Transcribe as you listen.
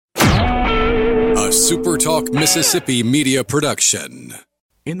SuperTalk Mississippi media production.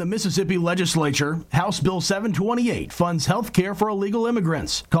 In the Mississippi legislature, House Bill 728 funds health care for illegal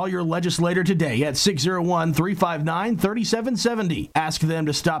immigrants. Call your legislator today at 601-359-3770. Ask them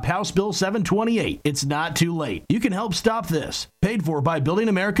to stop House Bill 728. It's not too late. You can help stop this. Paid for by Building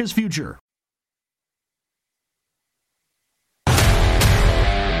America's Future.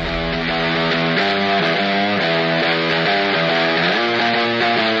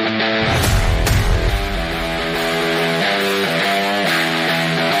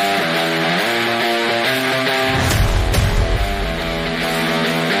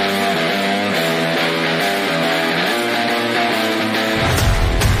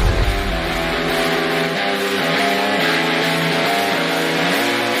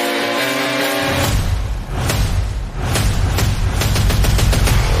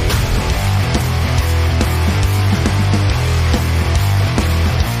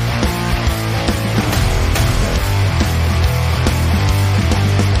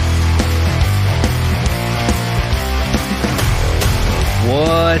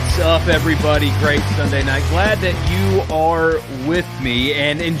 What's up, everybody? Great Sunday night. Glad that you are with me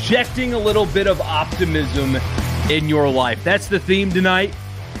and injecting a little bit of optimism in your life. That's the theme tonight.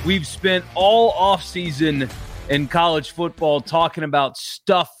 We've spent all offseason in college football talking about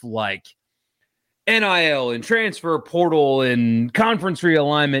stuff like NIL and transfer portal and conference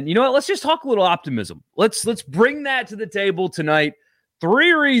realignment. You know what? Let's just talk a little optimism. Let's bring that to the table tonight.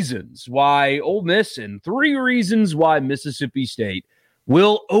 3 reasons why Ole Miss and 3 reasons why Mississippi State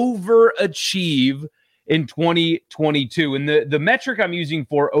will overachieve in 2022. And the metric I'm using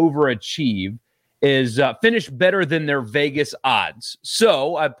for overachieve is finish better than their Vegas odds.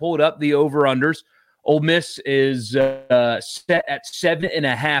 So I pulled up the over-unders. Ole Miss is set at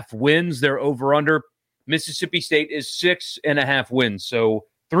 7.5 wins. Their over-under. Mississippi State is 6.5 wins. So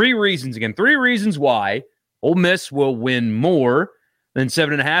 3 reasons. Again, 3 reasons why Ole Miss will win more than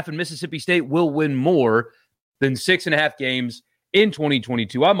 7.5, and Mississippi State will win more than 6.5 games in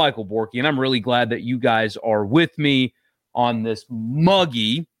 2022. I'm Michael Borky, and I'm really glad that you guys are with me on this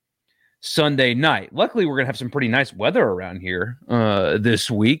muggy Sunday night. Luckily, we're going to have some pretty nice weather around here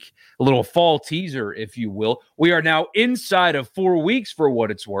this week. A little fall teaser, if you will. We are now inside of 4 weeks, for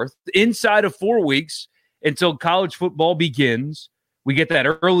what it's worth. Inside of 4 weeks until college football begins. We get that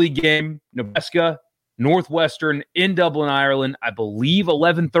early game, Nebraska, Northwestern in Dublin, Ireland. I believe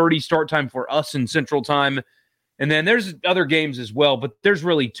 11:30 start time for us in Central Time. And then there's other games as well, but there's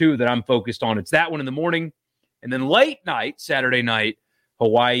really 2 that I'm focused on. It's that one in the morning, and then late night, Saturday night,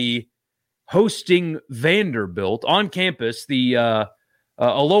 Hawaii hosting Vanderbilt on campus. The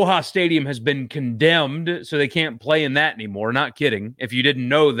Aloha Stadium has been condemned, so they can't play in that anymore. Not kidding. If you didn't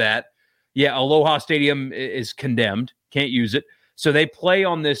know that, yeah, Aloha Stadium is condemned. Can't use it. So they play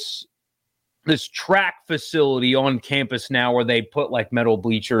on this track facility on campus now where they put like metal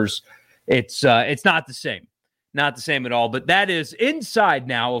bleachers. It's not the same. Not the same at all, but that is inside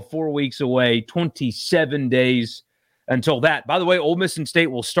now of 4 weeks away, 27 days until that. By the way, Ole Miss and State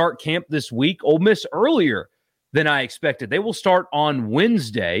will start camp this week. Ole Miss earlier than I expected. They will start on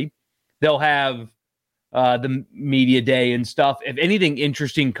Wednesday. They'll have the media day and stuff. If anything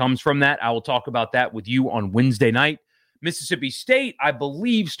interesting comes from that, I will talk about that with you on Wednesday night. Mississippi State, I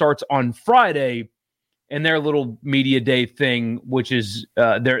believe, starts on Friday, and their little media day thing, which is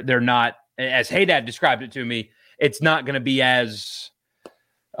they're not, as Haydad described it to me, it's not going to be as,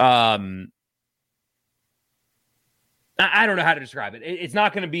 I don't know how to describe it. It's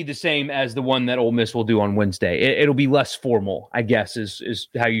not going to be the same as the one that Ole Miss will do on Wednesday. It'll be less formal, I guess, is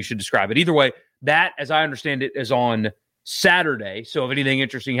how you should describe it. Either way, that, as I understand it, is on Saturday. So if anything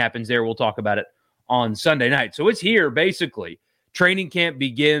interesting happens there, we'll talk about it on Sunday night. So it's here, basically. Training camp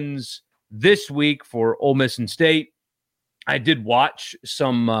begins this week for Ole Miss and State. I did watch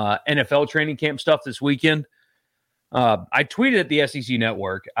some NFL training camp stuff this weekend. I tweeted at the SEC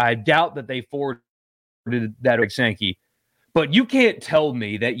Network. I doubt that they forwarded that to Sankey. But you can't tell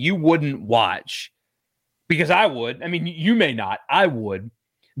me that you wouldn't watch, because I would. I mean, you may not. I would.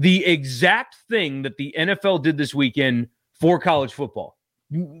 The exact thing that the NFL did this weekend for college football.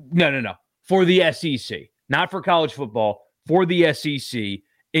 No. For the SEC. Not for college football. For the SEC.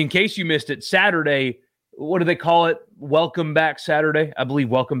 In case you missed it, Saturday, what do they call it? Welcome Back Saturday. I believe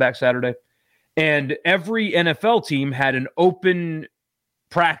Welcome Back Saturday. And every NFL team had an open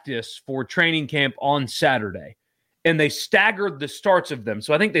practice for training camp on Saturday. And they staggered the starts of them.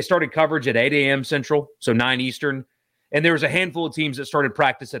 So I think they started coverage at 8 a.m. Central, so 9 Eastern. And there was a handful of teams that started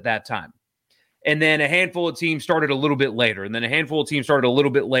practice at that time. And then a handful of teams started a little bit later. And then a handful of teams started a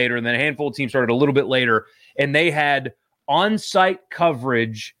little bit later. And then a handful of teams started a little bit later. And they had on-site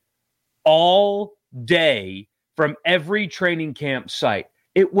coverage all day from every training camp site.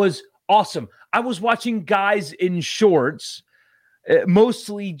 It was awesome. I was watching guys in shorts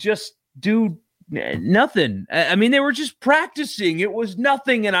mostly just do nothing. I mean, they were just practicing. It was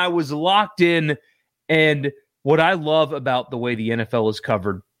nothing, and I was locked in. And what I love about the way the NFL is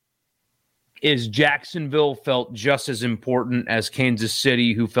covered is Jacksonville felt just as important as Kansas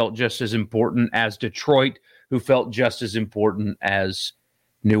City, who felt just as important as Detroit, who felt just as important as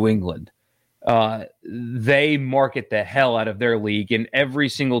New England. They market the hell out of their league, and every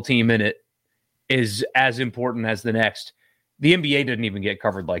single team in it is as important as the next. The NBA didn't even get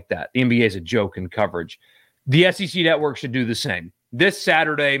covered like that. The NBA is a joke in coverage. The SEC network should do the same. This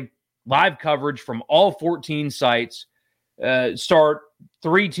Saturday, live coverage from all 14 sites. Start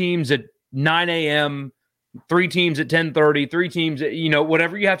 3 teams at 9 a.m., 3 teams at 10:30, 3 teams at,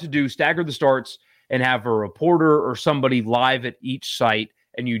 whatever you have to do, stagger the starts and have a reporter or somebody live at each site,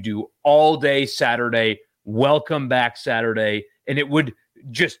 and you do all day Saturday, welcome back Saturday, and it would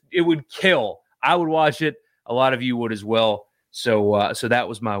kill. I would watch it. A lot of you would as well. So that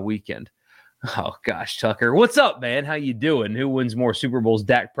was my weekend. Oh gosh, Tucker, what's up, man? How you doing? Who wins more Super Bowls,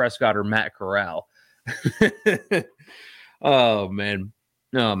 Dak Prescott or Matt Corral? Oh man,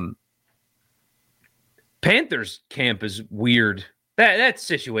 Panthers camp is weird. That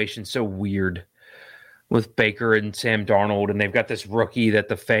situation's so weird with Baker and Sam Darnold, and they've got this rookie that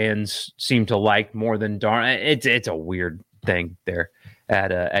the fans seem to like more than Darnold. It's a weird thing there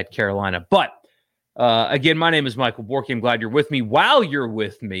at Carolina. But again, my name is Michael Borky. I'm glad you're with me. While you're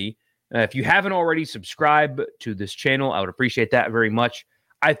with me, if you haven't already, subscribe to this channel. I would appreciate that very much.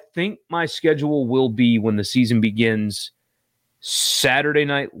 I think my schedule will be, when the season begins, Saturday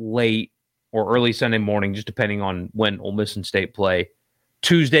night late or early Sunday morning, just depending on when Ole Miss and State play,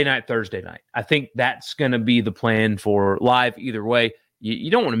 Tuesday night, Thursday night. I think that's going to be the plan for live either way.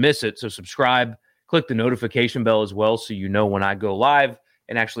 You don't want to miss it, so subscribe. Click the notification bell as well so you know when I go live,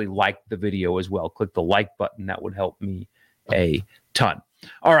 and actually like the video as well. Click the like button. That would help me a ton.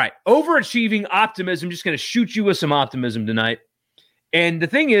 All right, overachieving optimism. Just going to shoot you with some optimism tonight. And the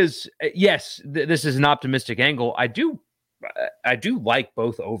thing is, yes, this is an optimistic angle. I do like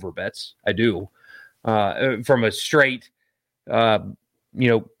both over bets. I do. From a straight,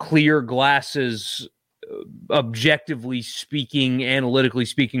 clear glasses, objectively speaking, analytically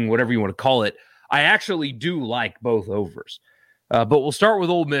speaking, whatever you want to call it, I actually do like both overs. But we'll start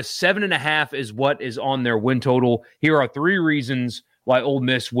with Ole Miss. 7.5 is what is on their win total. Here are 3 reasons why Ole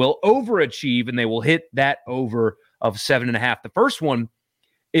Miss will overachieve, and they will hit that over of 7.5. The first one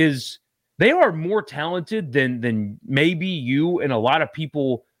is they are more talented than maybe you and a lot of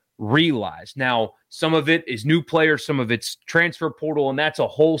people realize. Now, some of it is new players, some of it's transfer portal, and that's a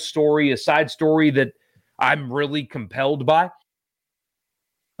whole story, a side story that I'm really compelled by.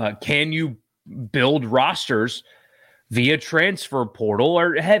 Can you build rosters via transfer portal,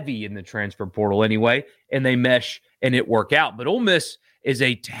 or heavy in the transfer portal anyway, and they mesh and it work out? But Ole Miss is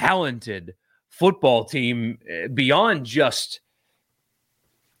a talented football team beyond just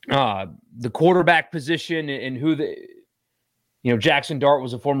the quarterback position and who Jackson Dart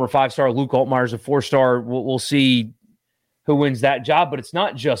was a former 5-star. Luke Altmaier's a 4-star. We'll see who wins that job, but it's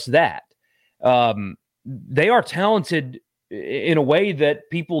not just that. They are talented in a way that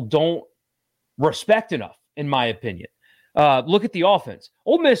people don't respect enough, in my opinion. Look at the offense.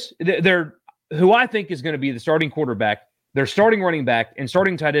 Ole Miss, they're who I think is going to be the starting quarterback, their starting running back, and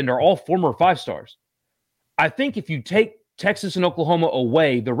starting tight end are all former 5-stars. I think if you take Texas and Oklahoma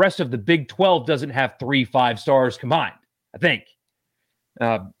away, the rest of the Big 12 doesn't have 3 5-stars combined, I think.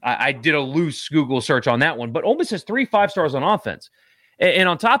 I did a loose Google search on that one, but Ole Miss has 3 5-stars on offense. And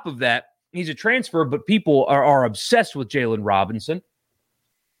on top of that, he's a transfer, but people are obsessed with Jalen Robinson.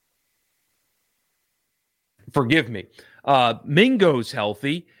 Forgive me. Mingo's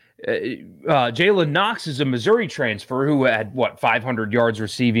healthy. Jalen Knox is a Missouri transfer who had, 500 yards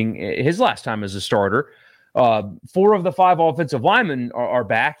receiving his last time as a starter. 4 of the 5 offensive linemen are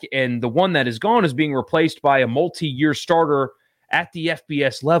back, and the one that is gone is being replaced by a multi-year starter at the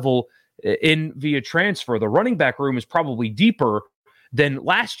FBS level via transfer. The running back room is probably deeper than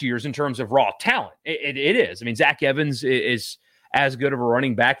last year's in terms of raw talent. It is. I mean, Zach Evans is as good of a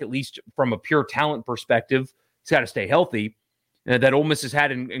running back, at least from a pure talent perspective. He's got to stay healthy. That Ole Miss has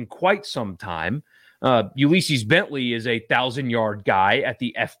had in quite some time. Ulysses Bentley is a 1,000-yard guy at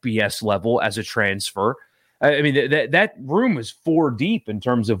the FBS level as a transfer. I mean, that room is 4 deep in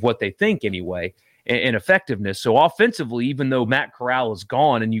terms of what they think anyway, and effectiveness. So offensively, even though Matt Corral is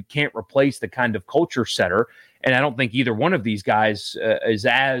gone and you can't replace the kind of culture setter, and I don't think either one of these guys is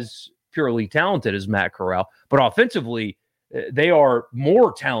as purely talented as Matt Corral, but offensively, they are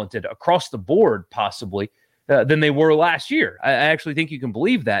more talented across the board, possibly, than they were last year. I actually think you can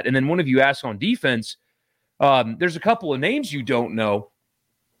believe that. And then one of you asked on defense, there's a couple of names you don't know,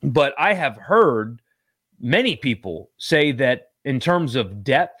 but I have heard many people say that in terms of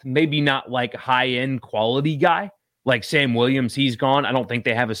depth, maybe not like high-end quality guy, like Sam Williams, he's gone. I don't think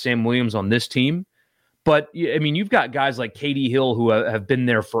they have a Sam Williams on this team. But, I mean, you've got guys like Katie Hill who have been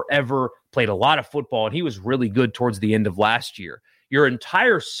there forever, played a lot of football, and he was really good towards the end of last year. Your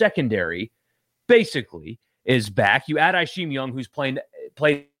entire secondary, basically, is back. You add Isheem Young, who's played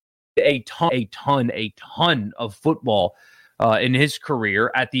a ton of football in his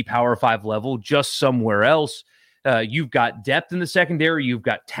career at the Power 5 level, just somewhere else. You've got depth in the secondary. You've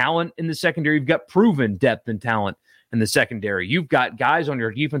got talent in the secondary. You've got proven depth and talent in the secondary. You've got guys on your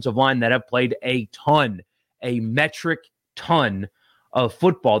defensive line that have played a metric ton of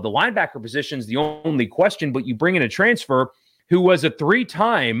football. The linebacker position is the only question, but you bring in a transfer who was a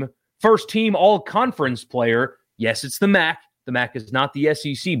 3-time first-team all-conference player. Yes, it's the MAC. The MAC is not the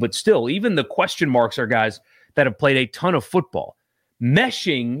SEC, but still, even the question marks are guys that have played a ton of football.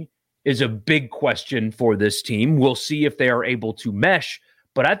 Meshing is a big question for this team. We'll see if they are able to mesh,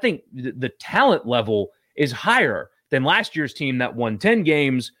 but I think the talent level is higher than last year's team that won 10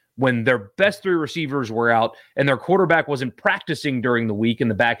 games when their best 3 receivers were out and their quarterback wasn't practicing during the week in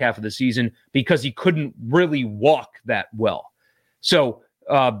the back half of the season because he couldn't really walk that well. So,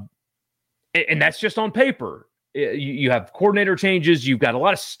 and that's just on paper. You have coordinator changes. You've got a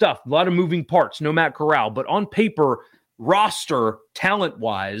lot of stuff, a lot of moving parts, no Matt Corral. But on paper, roster,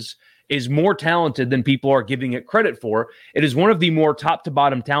 talent-wise, is more talented than people are giving it credit for. It is one of the more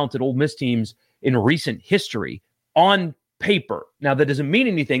top-to-bottom talented Ole Miss teams in recent history on paper. Now, that doesn't mean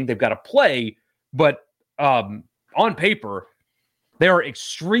anything. They've got to play. But on paper, they are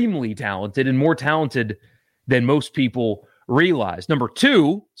extremely talented and more talented than most people realize. Number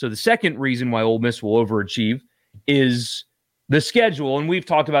 2, so the second reason why Ole Miss will overachieve is the schedule, and we've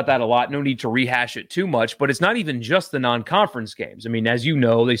talked about that a lot. No need to rehash it too much, but it's not even just the non-conference games. I mean, as you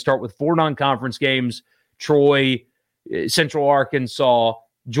know, they start with 4 non-conference games: Troy, Central Arkansas,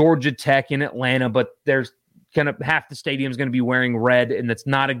 Georgia Tech, in Atlanta, but there's kind of half the stadium's going to be wearing red, and that's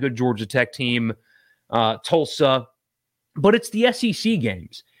not a good Georgia Tech team. Tulsa, but it's the SEC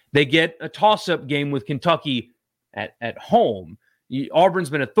games. They get a toss-up game with Kentucky at home. Auburn's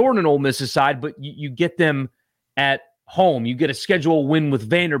been a thorn in Ole Miss's side, but you get them at home. You get a schedule win with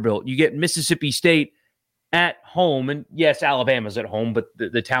Vanderbilt. You get Mississippi State at home. And yes, Alabama's at home, but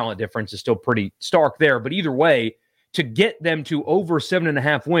the talent difference is still pretty stark there. But either way, to get them to over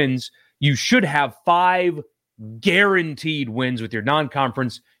 7.5 wins, you should have 5 guaranteed wins with your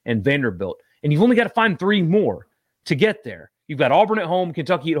non-conference and Vanderbilt. And you've only got to find 3 more to get there. You've got Auburn at home,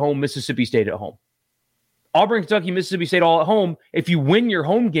 Kentucky at home, Mississippi State at home. Auburn, Kentucky, Mississippi State all at home. If you win your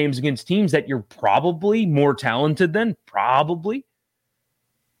home games against teams that you're probably more talented than,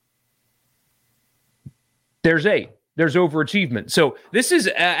 there's overachievement. So this is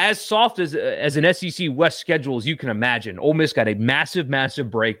as soft as an SEC West schedule as you can imagine. Ole Miss got a massive,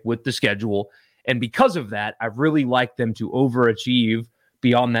 massive break with the schedule. And because of that, I really like them to overachieve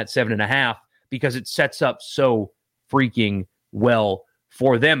beyond that 7.5 because it sets up so freaking well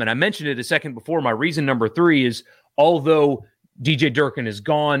for them. And I mentioned it a second before. My reason number 3 is, although DJ Durkin is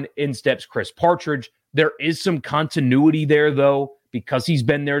gone, in steps Chris Partridge. There is some continuity there, though, because he's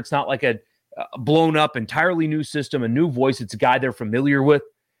been there. It's not like a blown up, entirely new system, a new voice. It's a guy they're familiar with.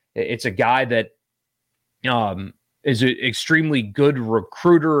 It's a guy that is an extremely good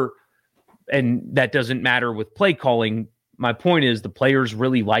recruiter, and that doesn't matter with play calling. My point is the players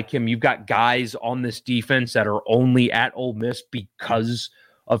really like him. You've got guys on this defense that are only at Ole Miss because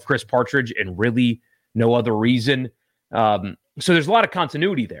of Chris Partridge and really no other reason. So there's a lot of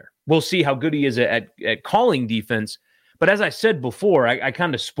continuity there. We'll see how good he is at calling defense. But as I said before, I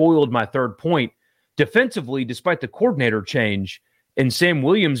kind of spoiled my third point. Defensively, despite the coordinator change and Sam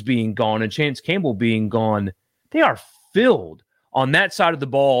Williams being gone and Chance Campbell being gone, they are filled on that side of the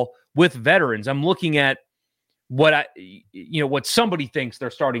ball with veterans. I'm looking at what somebody thinks their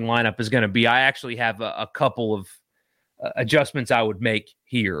starting lineup is going to be. I actually have a couple of adjustments I would make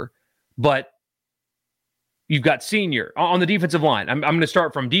here, but you've got senior on the defensive line. I'm going to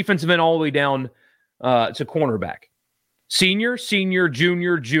start from defensive end all the way down to cornerback. Senior, junior,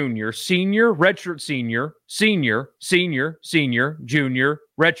 senior, redshirt senior, junior,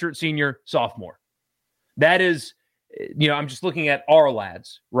 redshirt senior, sophomore. That is, I'm just looking at our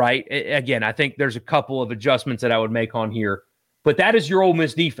lads, right? Again, I think there's a couple of adjustments that I would make on here, but that is your Ole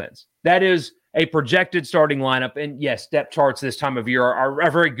Miss defense. That is a projected starting lineup. And yes, depth charts this time of year are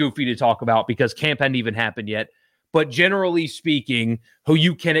very goofy to talk about because camp hadn't even happened yet. but generally speaking, who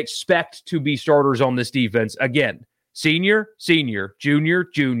you can expect to be starters on this defense. Again, senior, junior,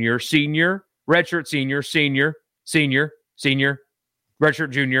 senior, redshirt senior,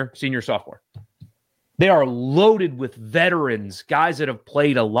 redshirt junior, senior, sophomore. They are loaded with veterans, guys that have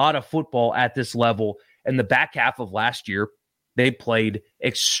played a lot of football at this level. And the back half of last year, they played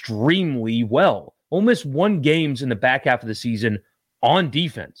extremely well. Ole Miss won games in the back half of the season on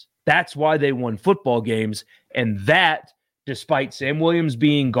defense. That's why they won football games. And that, despite Sam Williams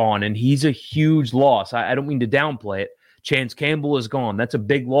being gone, and he's a huge loss. I don't mean to downplay it. Chance Campbell is gone. That's a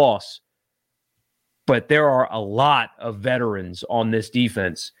big loss. But there are a lot of veterans on this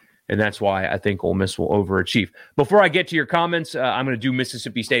defense. And that's why I think Ole Miss will overachieve. Before I get to your comments, I'm going to do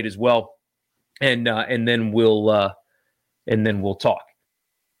Mississippi State as well, and then we'll talk.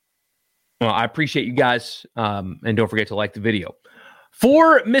 Well, I appreciate you guys, and don't forget to like the video.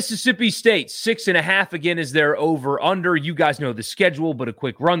 For Mississippi State, 6.5 again is their over/under. You guys know the schedule, but a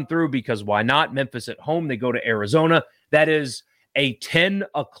quick run through because why not? Memphis at home, they go to Arizona. That is a 10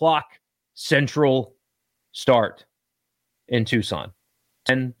 o'clock Central start in Tucson.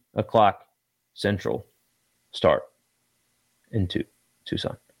 10 o'clock Central start into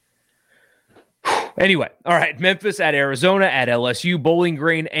Tucson. Anyway, all right, Memphis at Arizona, at LSU, Bowling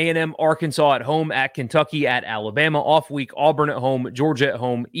Green, A&M, Arkansas at home, at Kentucky, at Alabama, off week, Auburn at home, Georgia at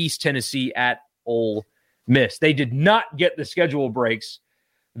home, East Tennessee at Ole Miss. They did not get the schedule breaks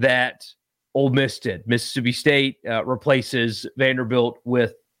that Ole Miss did. Mississippi State replaces Vanderbilt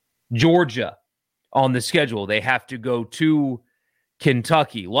with Georgia on the schedule. They have to go to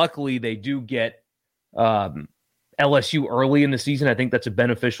Kentucky. Luckily, they do get LSU early in the season. I think that's a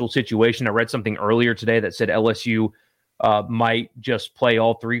beneficial situation. I read something earlier today that said LSU might just play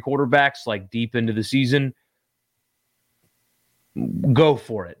all three quarterbacks like deep into the season. Go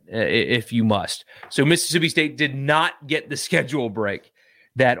for it if you must. So Mississippi State did not get the schedule break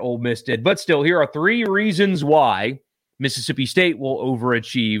that Ole Miss did. But still, here are 3 reasons why Mississippi State will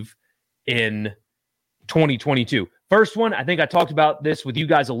overachieve in 2022. First one, I think I talked about this with you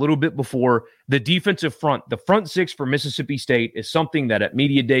guys a little bit before. The defensive front, the front 6 for Mississippi State is something that at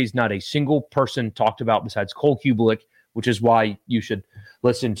media days, not a single person talked about besides Cole Kubelik, which is why you should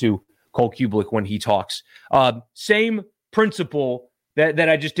listen to Cole Kubelik when he talks. Same principle that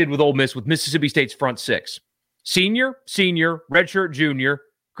I just did with Ole Miss with Mississippi State's front 6. Senior, redshirt junior,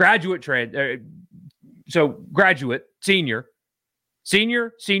 graduate, senior,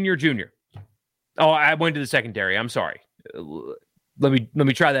 junior. Oh, I went to the secondary. I'm sorry. Let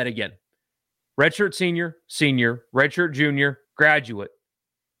me try that again. Redshirt senior, redshirt junior, graduate,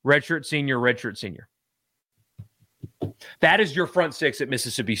 redshirt senior. That is your front 6 at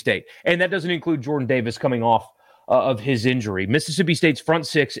Mississippi State. And that doesn't include Jordan Davis coming off of his injury. Mississippi State's front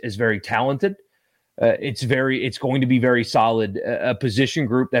 6 is very talented. It's going to be very solid. A position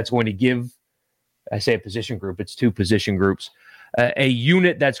group that's going to give, I say a position group, it's 2 position groups. A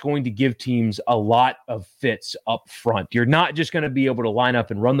unit that's going to give teams a lot of fits up front. You're not just going to be able to line up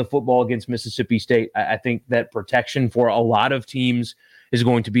and run the football against Mississippi State. I think that protection for a lot of teams is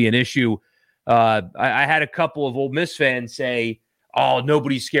going to be an issue. I had a couple of Ole Miss fans say, oh,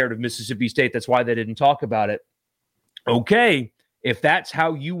 nobody's scared of Mississippi State. That's why they didn't talk about it. Okay, if that's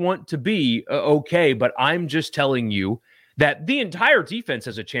how you want to be, okay, but I'm just telling you that the entire defense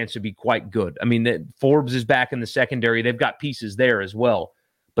has a chance to be quite good. I mean, Forbes is back in the secondary. They've got pieces there as well.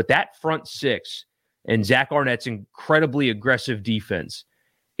 But that front 6 and Zach Arnett's incredibly aggressive defense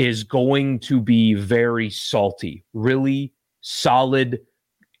is going to be very salty, really solid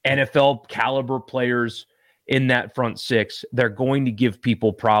NFL caliber players in that front 6. They're going to give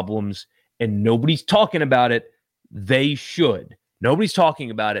people problems, and nobody's talking about it. They should. Nobody's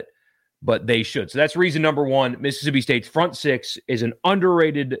talking about it, but they should. So that's reason number 1. Mississippi State's front 6 is an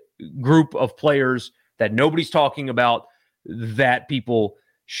underrated group of players that nobody's talking about that people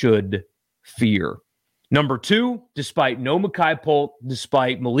should fear. Number 2, despite no Mekhi Polk,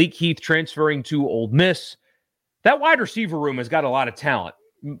 despite Malik Heath transferring to Ole Miss, that wide receiver room has got a lot of talent.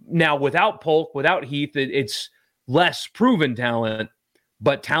 Now, without Polk, without Heath, it's less proven talent,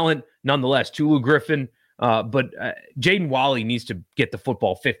 but talent nonetheless. Tulu Griffin, but Jaden Walley needs to get the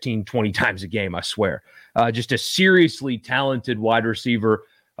football 15, 20 times a game, I swear. Just a seriously talented wide receiver.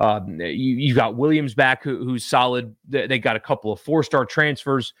 You've got Williams back, who's solid. They got a couple of 4-star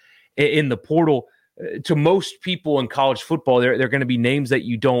transfers in the portal. To most people in college football, they're going to be names that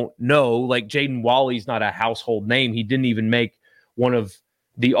you don't know. Like Jaden Walley's not a household name. He didn't even make one of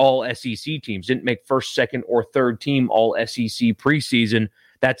the all-SEC teams. Didn't make first, second, or third team all-SEC preseason.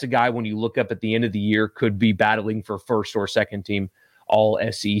 That's a guy, when you look up at the end of the year, could be battling for first or second team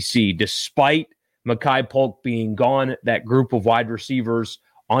all-SEC. Despite Makai Polk being gone, that group of wide receivers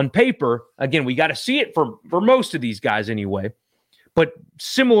on paper, again, we got to see it for most of these guys anyway. But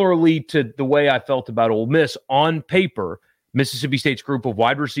similarly to the way I felt about Ole Miss, on paper, Mississippi State's group of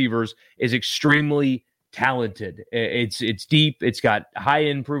wide receivers is extremely talented. It's deep. It's got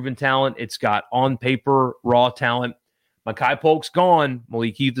high-end proven talent. It's got on paper raw talent. Makai Polk's gone.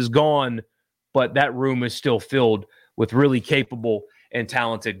 Malik Heath is gone. But that room is still filled with really capable and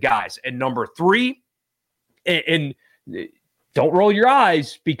talented guys. And number three, and don't roll your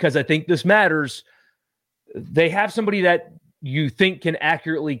eyes because I think this matters, they have somebody that you think can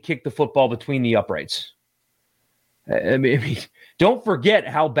accurately kick the football between the uprights. I mean, don't forget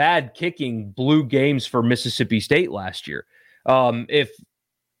how bad kicking blew games for Mississippi State last year. If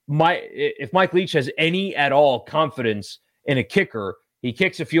Mike Leach has any at all confidence in a kicker, he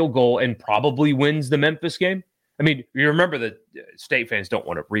kicks a field goal and probably wins the Memphis game. I mean, you remember that State fans don't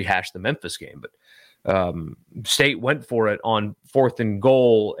want to rehash the Memphis game, but State went for it on 4th and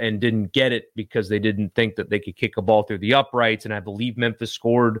goal and didn't get it because they didn't think that they could kick a ball through the uprights. And I believe Memphis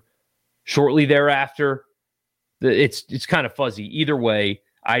scored shortly thereafter. It's kind of fuzzy. Either way,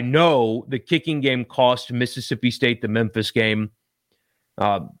 I know the kicking game cost Mississippi State the Memphis game.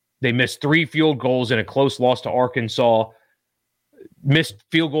 They missed 3 field goals in a close loss to Arkansas. Missed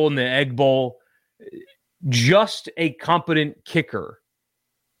field goal in the Egg Bowl. Just a competent kicker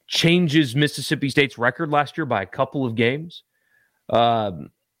changes Mississippi State's record last year by a couple of games. Now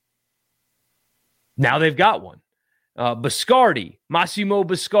they've got one. Massimo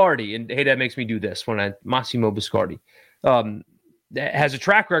Biscardi, and hey, that makes me do this Massimo Biscardi has a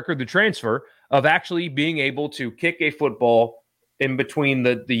track record, the transfer, of actually being able to kick a football in between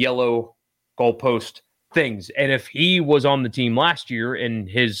the yellow goalpost things. And if he was on the team last year and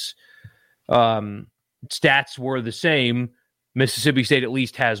his stats were the same, Mississippi State at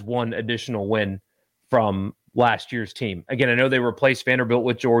least has one additional win from last year's team. Again, I know they replaced Vanderbilt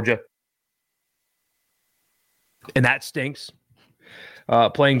with Georgia, and that stinks.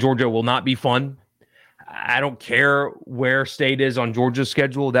 Playing Georgia will not be fun. I don't care where State is on Georgia's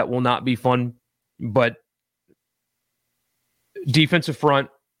schedule. That will not be fun. But defensive front,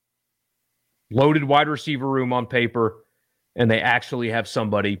 loaded wide receiver room on paper, and they actually have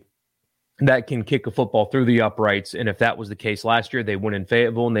somebody that can kick a football through the uprights. And if that was the case last year, they win in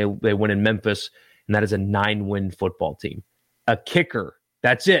Fayetteville and they win in Memphis, and that is a 9-win football team. A kicker,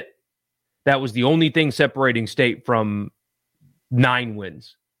 that's it. That was the only thing separating State from 9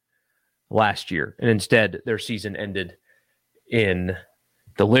 wins last year. And instead, their season ended in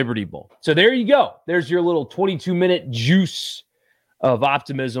the Liberty Bowl. So there you go. There's your little 22-minute juice of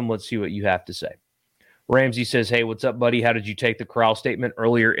optimism. Let's see what you have to say. Ramsey says, hey, what's up, buddy? How did you take the Corral statement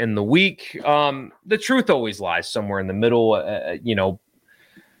earlier in the week? The truth always lies somewhere in the middle.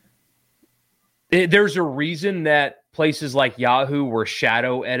 There's a reason that places like Yahoo were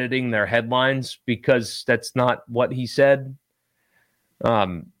shadow editing their headlines because that's not what he said.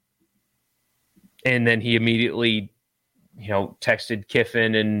 And then he immediately, texted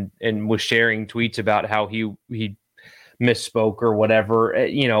Kiffin and was sharing tweets about how he misspoke or whatever.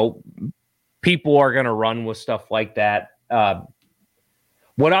 People are going to run with stuff like that.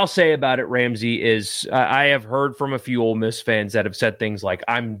 What I'll say about it, Ramsey, is I have heard from a few Ole Miss fans that have said things like,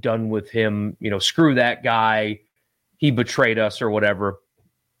 I'm done with him, screw that guy, he betrayed us or whatever.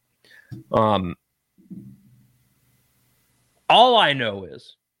 All I know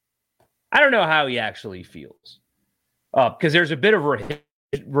is I don't know how he actually feels because there's a bit of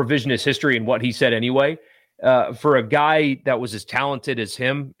revisionist history in what he said anyway. For a guy that was as talented as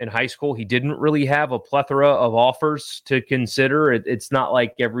him in high school, he didn't really have a plethora of offers to consider. It's not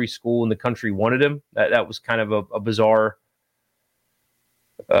like every school in the country wanted him. That was kind of a bizarre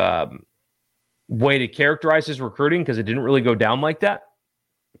way to characterize his recruiting because it didn't really go down like that.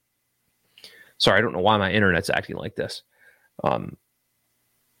 Sorry, I don't know why my internet's acting like this.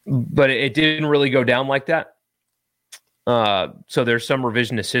 But it didn't really go down like that. So there's some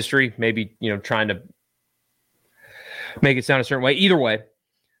revisionist history, maybe, trying to make it sound a certain way. Either way,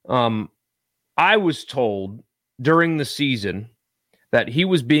 I was told during the season that he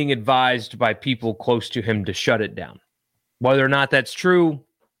was being advised by people close to him to shut it down. Whether or not that's true,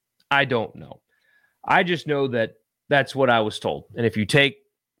 I don't know. I just know that that's what I was told. And if you take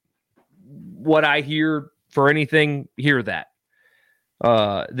what I hear for anything, hear that.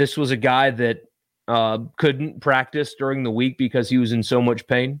 This was a guy that couldn't practice during the week because he was in so much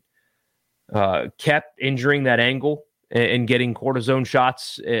pain. Kept injuring that ankle and getting cortisone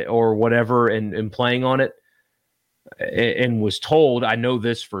shots or whatever and playing on it, and was told, I know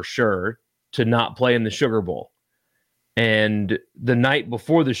this for sure, to not play in the Sugar Bowl. And the night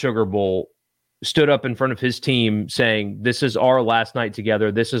before the Sugar Bowl, stood up in front of his team saying, this is our last night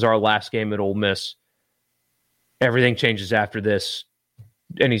together. This is our last game at Ole Miss. Everything changes after this.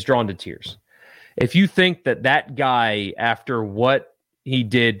 And he's drawn to tears. If you think that guy, after what he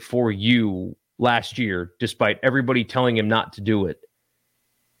did for you last year, despite everybody telling him not to do it,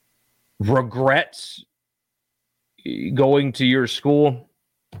 regrets going to your school,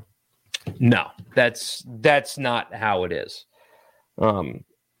 no, that's not how it is.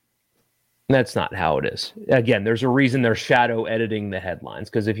 That's not how it is. Again, there's a reason they're shadow editing the headlines,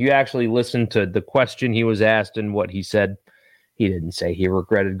 because if you actually listen to the question he was asked and what he said, he didn't say he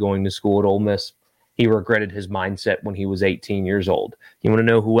regretted going to school at Ole Miss. He regretted his mindset when he was 18 years old. You want to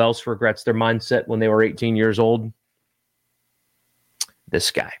know who else regrets their mindset when they were 18 years old? This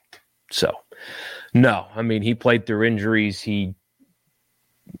guy. So, no, I mean, he played through injuries. He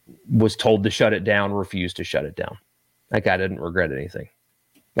was told to shut it down, refused to shut it down. That guy didn't regret anything.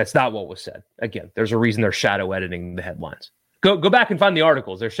 That's not what was said. Again, there's a reason they're shadow editing the headlines. Go back and find the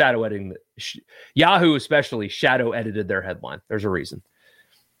articles. They're shadow editing. Yahoo especially shadow edited their headline. There's a reason.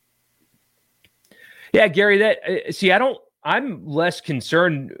 Yeah, Gary, I'm less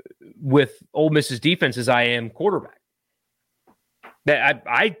concerned with Ole Miss's defense as I am quarterback.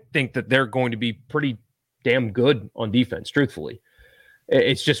 I think that they're going to be pretty damn good on defense, truthfully.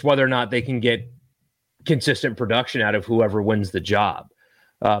 It's just whether or not they can get consistent production out of whoever wins the job.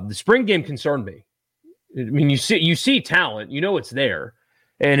 The spring game concerned me. I mean, you see talent, it's there.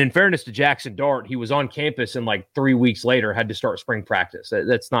 And in fairness to Jackson Dart, he was on campus and like 3 weeks later had to start spring practice.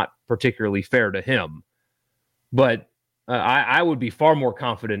 That's not particularly fair to him. But I would be far more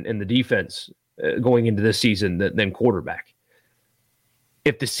confident in the defense going into this season than quarterback.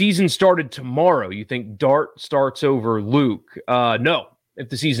 If the season started tomorrow, you think Dart starts over Luke? No. If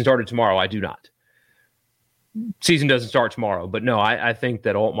the season started tomorrow, I do not. Season doesn't start tomorrow, but no, I think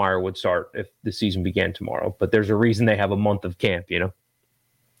that Altmaier would start if the season began tomorrow. But there's a reason they have a month of camp,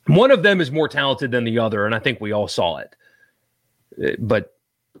 One of them is more talented than the other, and I think we all saw it. But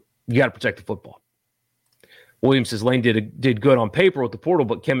you got to protect the football. Williams says Lane did good on paper with the portal,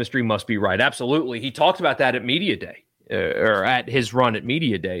 but chemistry must be right. Absolutely. He talked about that at Media Day, or at his run at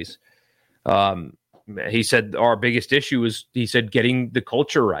Media Days. He said our biggest issue is, getting the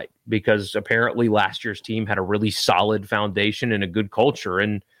culture right, because apparently last year's team had a really solid foundation and a good culture,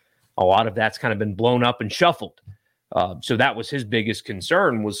 and a lot of that's kind of been blown up and shuffled. So that was his biggest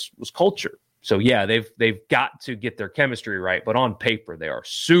concern was culture. So yeah, they've got to get their chemistry right, but on paper they are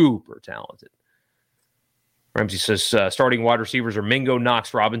super talented. Ramsey says starting wide receivers are Mingo,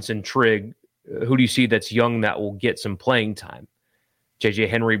 Knox, Robinson, Trigg. Who do you see that's young that will get some playing time? J.J.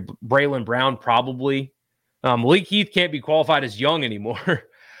 Henry, Braylon Brown, probably. Malik Heath can't be qualified as young anymore.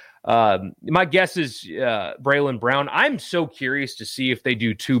 My guess is Braylon Brown. I'm so curious to see if they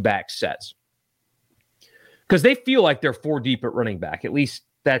do two back sets, because they feel like they're four deep at running back. At least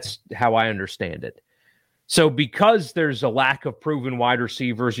that's how I understand it. So because there's a lack of proven wide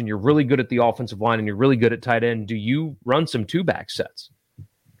receivers and you're really good at the offensive line and you're really good at tight end, do you run some two back sets?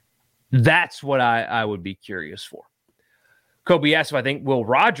 That's what I would be curious for. Kobe asked if I think Will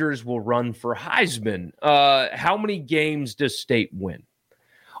Rogers will run for Heisman. How many games does State win?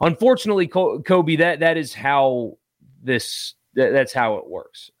 Unfortunately, Kobe, that is how that's how it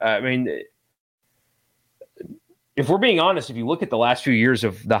works. I mean, if we're being honest, if you look at the last few years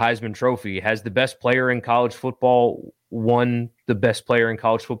of the Heisman Trophy, has the best player in college football won the best player in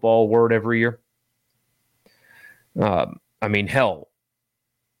college football award every year? I mean, hell,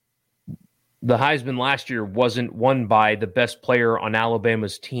 the Heisman last year wasn't won by the best player on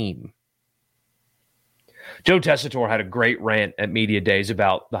Alabama's team. Joe Tessitore had a great rant at Media Days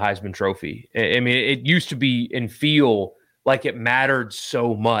about the Heisman Trophy. I mean, it used to be and feel like it mattered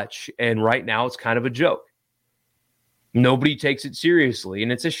so much, and right now it's kind of a joke. Nobody takes it seriously,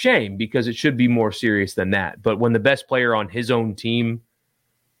 and it's a shame because it should be more serious than that. But when the best player on his own team,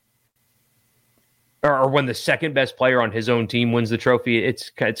 or when the second best player on his own team wins the trophy,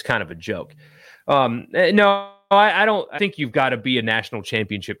 it's kind of a joke. No, I don't. I think you've got to be a national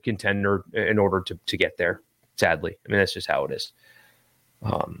championship contender in order to get there. Sadly, I mean, that's just how it is.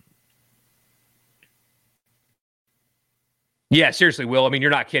 Yeah, seriously, Will. I mean, you're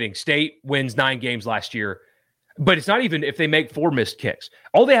not kidding. State wins 9 games last year, but it's not even if they make 4 missed kicks.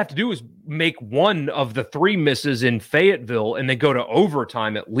 All they have to do is make one of the 3 misses in Fayetteville, and they go to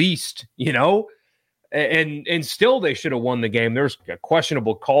overtime at least, And still they should have won the game. There's a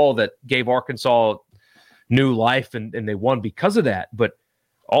questionable call that gave Arkansas new life, and they won because of that. But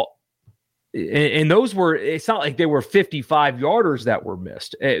those were, it's not like they were 55-yarders that were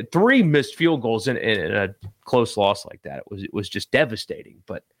missed. 3 missed field goals in a close loss like that. It was just devastating.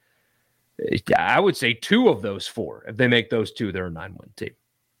 But I would say 2 of those 4. If they make those 2, they're a 9-win team.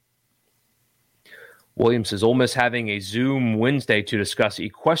 Williams says, Ole Miss having a Zoom Wednesday to discuss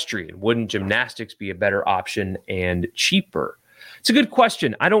equestrian. Wouldn't gymnastics be a better option and cheaper? It's a good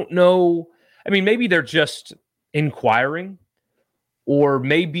question. I don't know. I mean, maybe they're just inquiring, or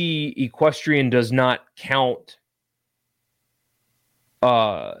maybe equestrian does not count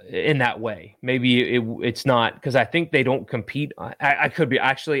in that way. Maybe it's not, because I think they don't compete. I could be.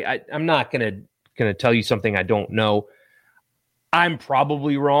 Actually, I'm not going to tell you something I don't know. I'm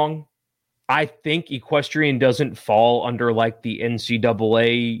probably wrong. I think equestrian doesn't fall under like the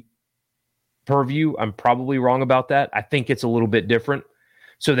NCAA purview. I'm probably wrong about that. I think it's a little bit different.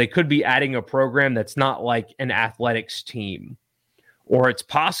 So they could be adding a program that's not like an athletics team. Or it's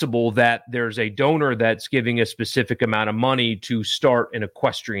possible that there's a donor that's giving a specific amount of money to start an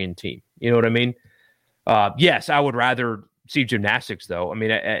equestrian team. You know what I mean? Yes, I would rather see gymnastics, though. I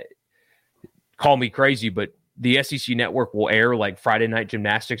mean, call me crazy, but the SEC network will air like Friday night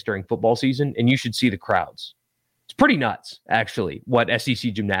gymnastics during football season, and you should see the crowds. It's pretty nuts, actually, what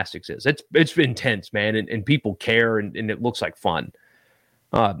SEC gymnastics is. It's intense, man, and people care, and it looks like fun.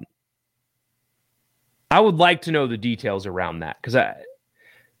 I would like to know the details around that,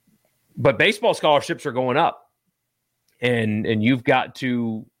 but baseball scholarships are going up, and you've got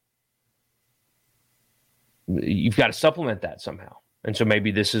to supplement that somehow. And so maybe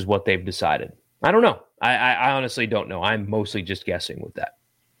this is what they've decided. I don't know. I honestly don't know. I'm mostly just guessing with that.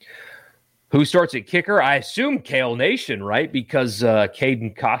 Who starts at kicker? I assume Kale Nation, right? Because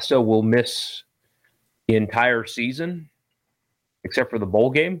Caden Costa will miss the entire season, except for the bowl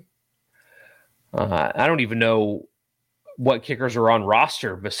game. I don't even know what kickers are on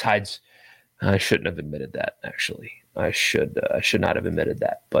roster besides. I shouldn't have admitted that, actually. I should not have admitted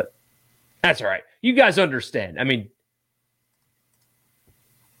that, but that's all right. You guys understand. I mean,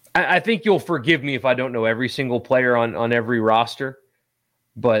 I think you'll forgive me if I don't know every single player on every roster,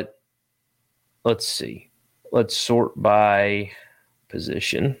 but let's see. Let's sort by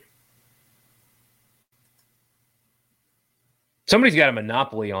position. Somebody's got a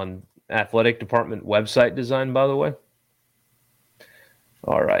monopoly on athletic department website design, by the way.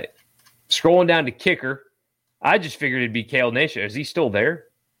 All right. Scrolling down to kicker. I just figured it'd be Kale Nation. Is he still there?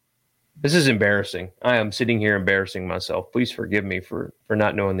 This is embarrassing. I am sitting here embarrassing myself. Please forgive me for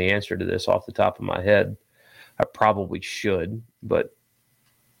not knowing the answer to this off the top of my head. I probably should, but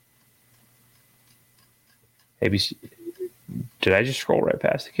maybe. Did I just scroll right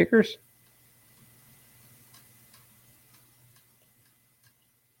past the kickers?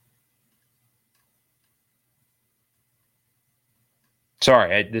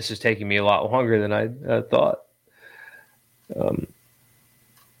 Sorry, this is taking me a lot longer than I thought.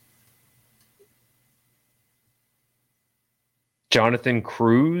 Jonathan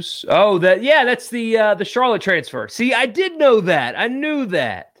Cruz. Oh, that's the Charlotte transfer. See, I did know that. I knew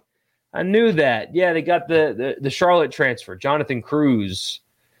that. Yeah, they got the Charlotte transfer. Jonathan Cruz.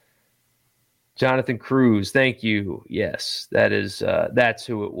 Thank you. Yes, that's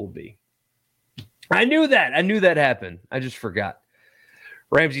who it will be. I knew that happened. I just forgot.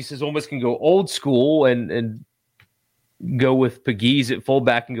 Ramsey says Ole Miss can go old school and go with Pegues at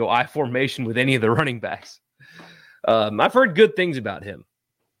fullback and go I formation with any of the running backs. I've heard good things about him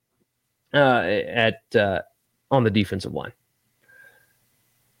on the defensive line.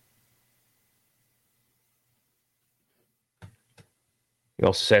 You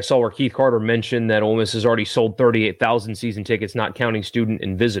also say, I saw where Keith Carter mentioned that Ole Miss has already sold 38,000 season tickets, not counting student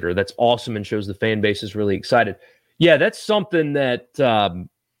and visitor. That's awesome and shows the fan base is really excited. Yeah, that's something that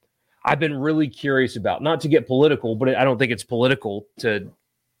I've been really curious about. Not to get political, but I don't think it's political to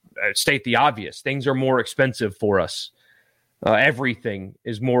state the obvious. Things are more expensive for us. Everything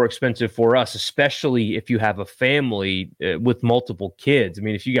is more expensive for us, especially if you have a family with multiple kids. I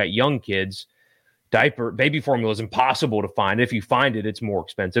mean, if you got young kids, baby formula is impossible to find. If you find it, it's more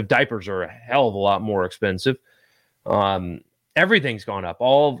expensive. Diapers are a hell of a lot more expensive. Everything's gone up.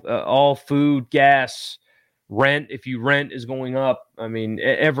 All food, gas, rent. If you rent is going up. I mean,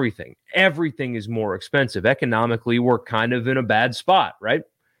 everything is more expensive. Economically, we're kind of in a bad spot, right?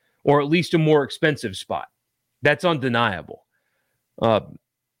 Or at least a more expensive spot. That's undeniable.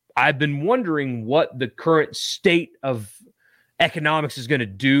 I've been wondering what the current state of economics is going to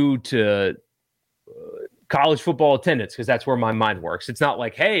do to college football attendance, because that's where my mind works. It's not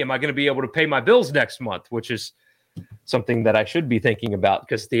like, hey, am I going to be able to pay my bills next month, which is something that I should be thinking about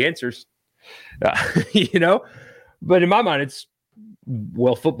because the answer's, But in my mind, it's,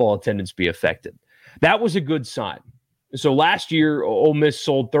 will football attendance be affected? That was a good sign. So last year, Ole Miss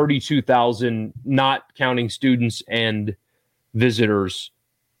sold 32,000, not counting students and visitors,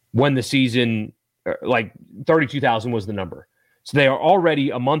 when the season, like 32,000 was the number. So they are already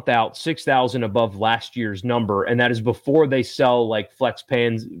a month out, 6,000 above last year's number, and that is before they sell like flex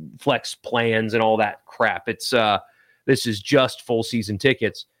plans, and all that crap. It's this is just full season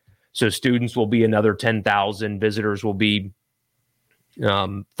tickets. So students will be another 10,000, visitors will be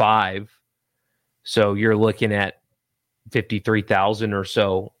 5. So you're looking at 53,000 or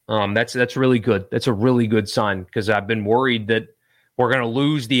so. That's really good. That's a really good sign, because I've been worried that we're going to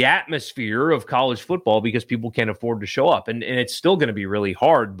lose the atmosphere of college football because people can't afford to show up. And it's still going to be really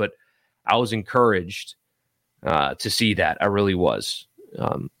hard, but I was encouraged to see that. I really was.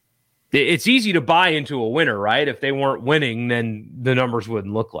 It's easy to buy into a winner, right? If they weren't winning, then the numbers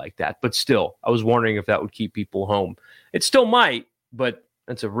wouldn't look like that. But still, I was wondering if that would keep people home. It still might, but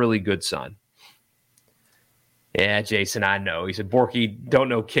that's a really good sign. Yeah, Jason, I know. He said, Borky, don't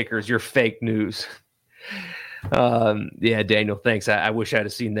know kickers. You're fake news. Yeah, Daniel, thanks. I wish I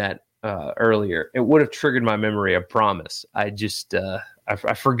had seen that earlier. It would have triggered my memory, I promise. I just,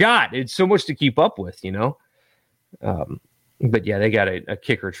 I forgot. It's so much to keep up with, you know? But yeah, they got a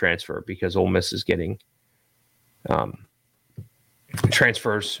kicker transfer because Ole Miss is getting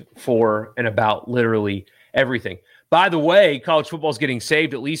transfers for and about literally everything. By the way, college football is getting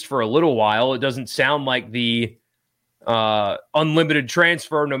saved, at least for a little while. It doesn't sound like the unlimited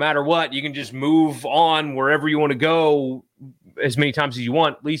transfer. No matter what, you can just move on wherever you want to go as many times as you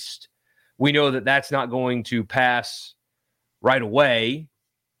want. At least we know that that's not going to pass right away.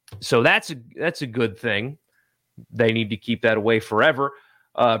 So that's a good thing. They need to keep that away forever.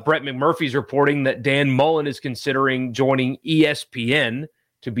 Brett McMurphy's reporting that Dan Mullen is considering joining ESPN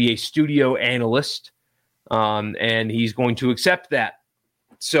to be a studio analyst, and he's going to accept that.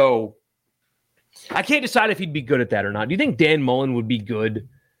 So I can't decide if he'd be good at that or not. Do you think Dan Mullen would be good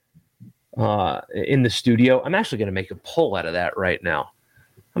in the studio? I'm actually going to make a poll out of that right now.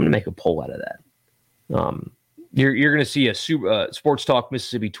 I'm going to make a poll out of that. You're going to see a Sports Talk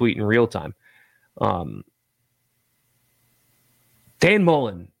Mississippi tweet in real time. Dan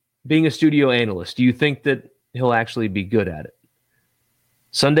Mullen being a studio analyst, do you think that he'll actually be good at it?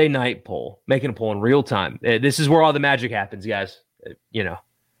 Sunday night poll, making a poll in real time. This is where all the magic happens, guys. You know,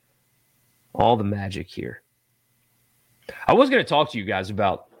 all the magic here. I was going to talk to you guys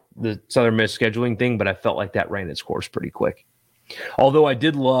about the Southern Miss scheduling thing, but I felt like that ran its course pretty quick. Although I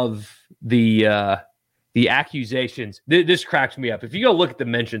did love the accusations. This cracks me up. If you go look at the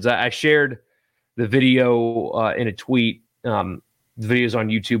mentions, I shared the video in a tweet. The videos on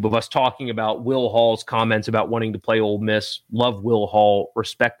YouTube of us talking about Will Hall's comments about wanting to play Ole Miss. Love Will Hall.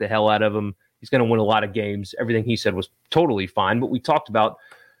 Respect the hell out of him. He's going to win a lot of games. Everything he said was totally fine, but we talked about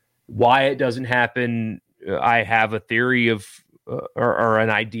why it doesn't happen. I have a theory of or an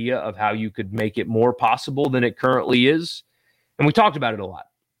idea of how you could make it more possible than it currently is. And we talked about it a lot.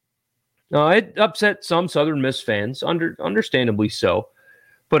 It upset some Southern Miss fans, understandably so.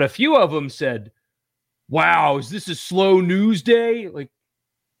 But a few of them said, wow, is this a slow news day? Like,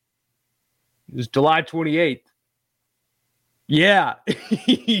 it was July 28th. Yeah.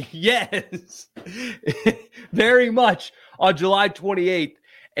 Yes. Very much on July 28th,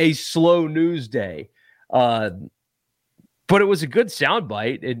 a slow news day. But it was a good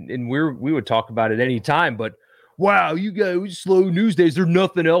soundbite, and we would talk about it any time. But, wow, you guys, slow news days. There's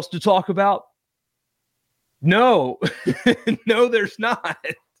nothing else to talk about? No. No, there's not.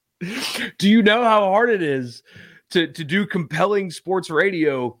 Do you know how hard it is to do compelling sports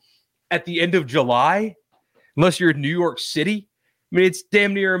radio at the end of July? Unless you're in New York City? I mean, it's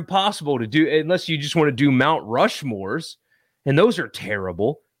damn near impossible to do unless you just want to do Mount Rushmores, and those are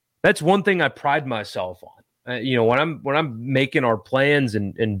terrible. That's one thing I pride myself on. When I'm making our plans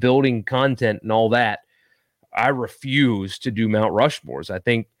and building content and all that, I refuse to do Mount Rushmores. I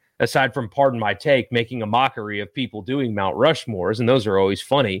think, aside from Pardon My Take, making a mockery of people doing Mount Rushmores, and those are always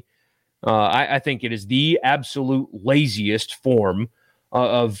funny, I think it is the absolute laziest form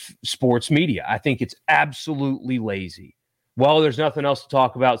of sports media. I think it's absolutely lazy. Well, there's nothing else to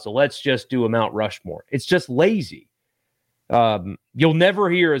talk about, so let's just do a Mount Rushmore. It's just lazy. You'll never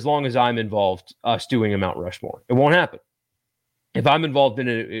hear, as long as I'm involved, us doing a Mount Rushmore. It won't happen. If I'm involved in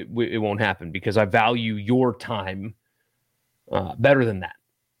it, it won't happen because I value your time better than that.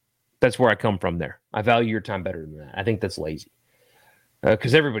 That's where I come from there. I value your time better than that. I think that's lazy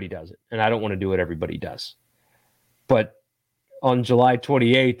because everybody does it, and I don't want to do what everybody does. But on July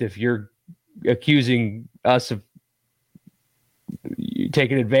 28th, if you're accusing us of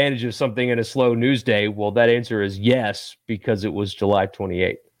taking advantage of something in a slow news day, well, that answer is yes, because it was July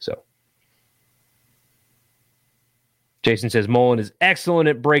 28th. So Jason says Mullen is excellent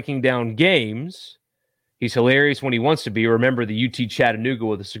at breaking down games. He's hilarious when he wants to be. Remember the UT Chattanooga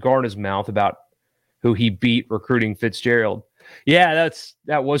with a cigar in his mouth about who he beat recruiting Fitzgerald. Yeah,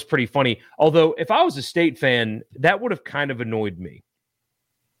 that was pretty funny. Although, if I was a State fan, that would have kind of annoyed me.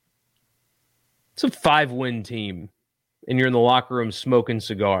 It's a 5-win team, and you're in the locker room smoking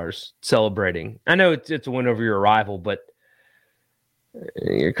cigars, celebrating. I know it's a win over your rival, but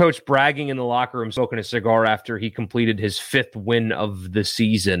your coach bragging in the locker room, smoking a cigar after he completed his 5th win of the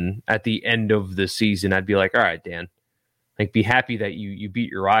season at the end of the season, I'd be like, all right, Dan, like, be happy that you beat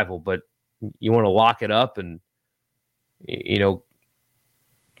your rival, but you want to lock it up and,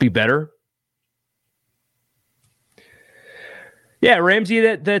 be better. Yeah, Ramsey,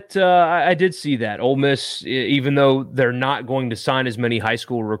 I did see that. Ole Miss, even though they're not going to sign as many high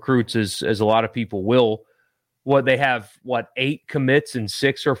school recruits as a lot of people will, they have 8 commits and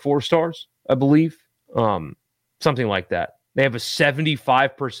 6 are 4-stars, I believe, something like that. They have a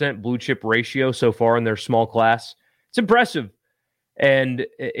 75% blue chip ratio so far in their small class. It's impressive, and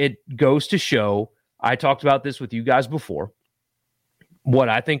it goes to show. I talked about this with you guys before. What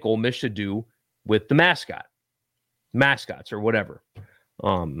I think Ole Miss should do with the mascots or whatever.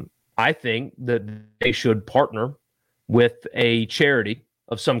 I think that they should partner with a charity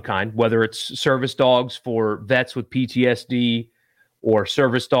of some kind, whether it's service dogs for vets with PTSD or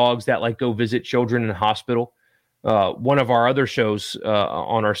service dogs that go visit children in the hospital. One of our other shows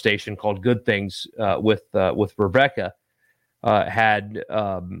on our station called Good Things with Rebecca had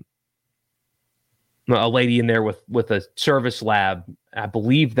a lady in there with a service lab. I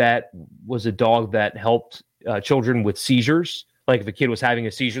believe that was a dog that helped children with seizures. Like if a kid was having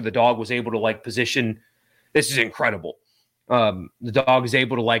a seizure, the dog was able to position. This is incredible. The dog is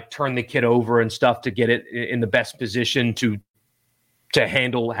able to turn the kid over and stuff to get it in the best position to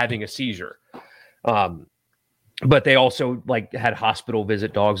handle having a seizure. But they also had hospital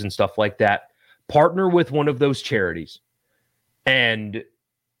visit dogs and stuff like that. Partner with one of those charities and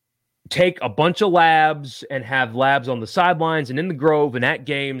take a bunch of labs and have labs on the sidelines and in the Grove and at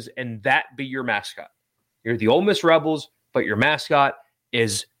games, and that be your mascot. You're the Ole Miss Rebels, but your mascot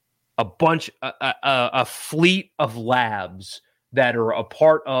is a fleet of labs that are a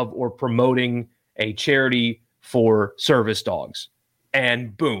part of or promoting a charity for service dogs.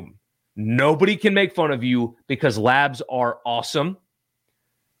 And boom, nobody can make fun of you because labs are awesome.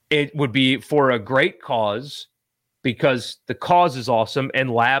 It would be for a great cause because the cause is awesome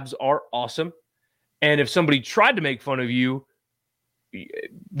and labs are awesome. And if somebody tried to make fun of you,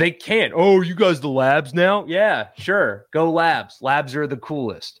 they can't. Oh, you guys the labs now? Yeah, sure. Go labs. Labs are the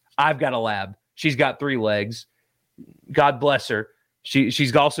coolest. I've got a lab. She's got 3 legs. God bless her.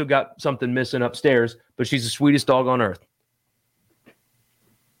 She's also got something missing upstairs, but she's the sweetest dog on earth.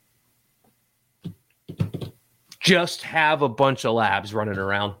 Just have a bunch of labs running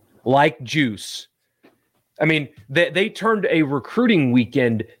around like juice. I mean, they turned a recruiting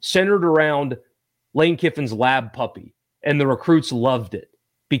weekend centered around Lane Kiffin's lab puppy, and the recruits loved it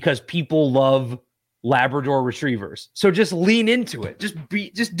because people love Labrador retrievers. So just lean into it. Just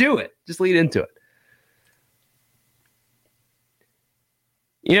do it. Just lean into it.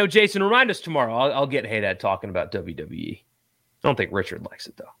 Jason, remind us tomorrow. I'll get Haydad talking about WWE. I don't think Richard likes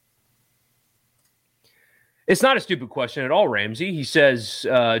it, though. It's not a stupid question at all, Ramsey. He says,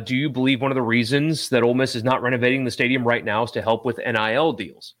 do you believe one of the reasons that Ole Miss is not renovating the stadium right now is to help with NIL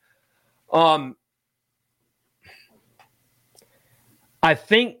deals? I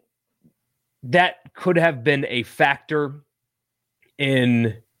think that could have been a factor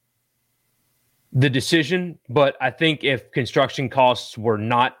in the decision, but I think if construction costs were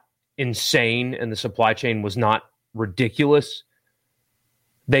not insane and the supply chain was not ridiculous,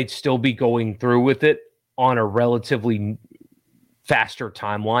 they'd still be going through with it on a relatively faster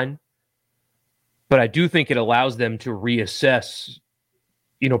timeline. But I do think it allows them to reassess,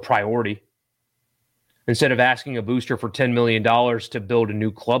 priority. Instead of asking a booster for $10 million to build a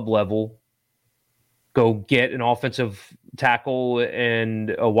new club level, go get an offensive tackle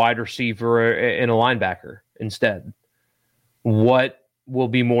and a wide receiver and a linebacker instead. What will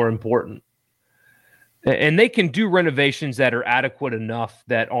be more important? And they can do renovations that are adequate enough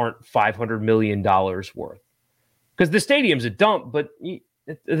that aren't $500 million worth. Because the stadium's a dump, but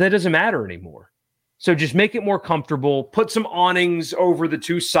that doesn't matter anymore. So just make it more comfortable. Put some awnings over the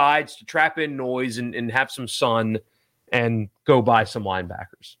 2 sides to trap in noise and have some sun and go buy some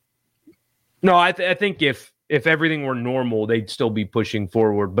linebackers. No, I think if everything were normal, they'd still be pushing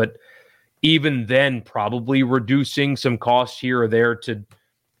forward. But even then, probably reducing some costs here or there to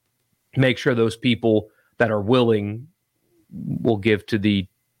make sure those people that are willing will give to the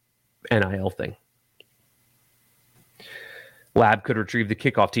NIL thing. Lab could retrieve the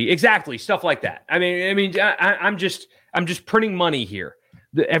kickoff tee. Exactly, stuff like that. I'm just printing money here.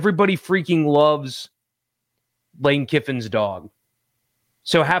 Everybody freaking loves Lane Kiffin's dog.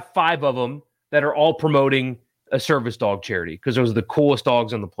 So have 5 of them that are all promoting a service dog charity because those are the coolest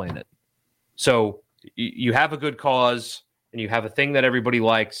dogs on the planet. So you have a good cause and you have a thing that everybody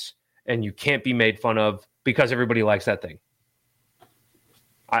likes and you can't be made fun of because everybody likes that thing.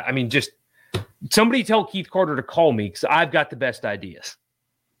 I mean, just somebody tell Keith Carter to call me because I've got the best ideas.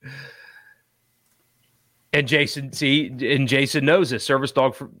 And Jason knows this. Service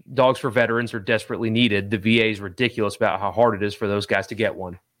dogs for veterans are desperately needed. The VA is ridiculous about how hard it is for those guys to get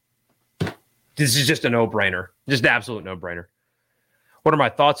one. This is just a no-brainer. Just an absolute no-brainer. What are my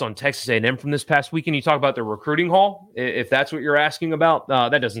thoughts on Texas A&M from this past weekend? You talk about their recruiting haul. If that's what you're asking about,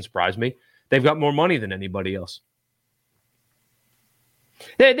 that doesn't surprise me. They've got more money than anybody else.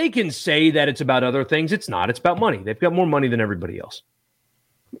 They can say that it's about other things. It's not. It's about money. They've got more money than everybody else.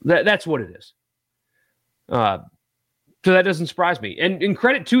 That's what it is. So that doesn't surprise me. And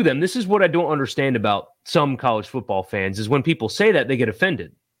credit to them, this is what I don't understand about some college football fans, is when people say that, they get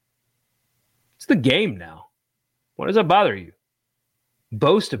offended. It's the game now. Why does that bother you?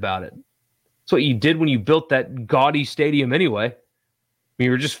 Boast about it. That's what you did when you built that gaudy stadium anyway. I mean,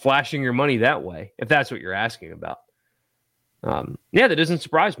 you were just flashing your money that way, if that's what you're asking about. Yeah, that doesn't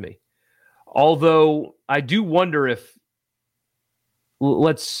surprise me. Although I do wonder if,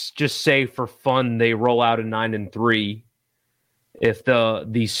 let's just say for fun, they roll out a 9-3, if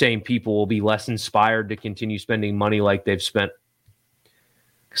these same people will be less inspired to continue spending money like they've spent.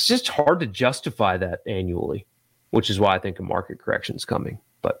 It's just hard to justify that annually, which is why I think a market correction is coming.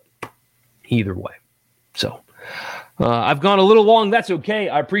 But either way. So I've gone a little long. That's okay.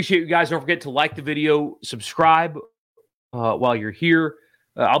 I appreciate you guys. Don't forget to like the video, subscribe while you're here.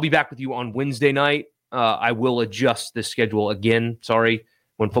 I'll be back with you on Wednesday night. I will adjust the schedule again. Sorry.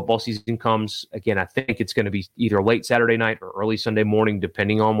 When football season comes, again, I think it's going to be either late Saturday night or early Sunday morning,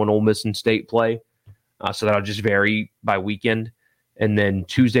 depending on when Ole Miss and State play. So that'll just vary by weekend. And then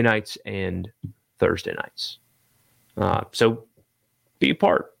Tuesday nights and Thursday nights. So be a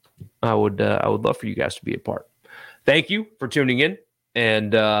part. I would love for you guys to be a part. Thank you for tuning in,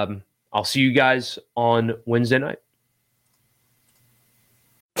 and I'll see you guys on Wednesday night.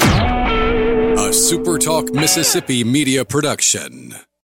 A SuperTalk Mississippi media production.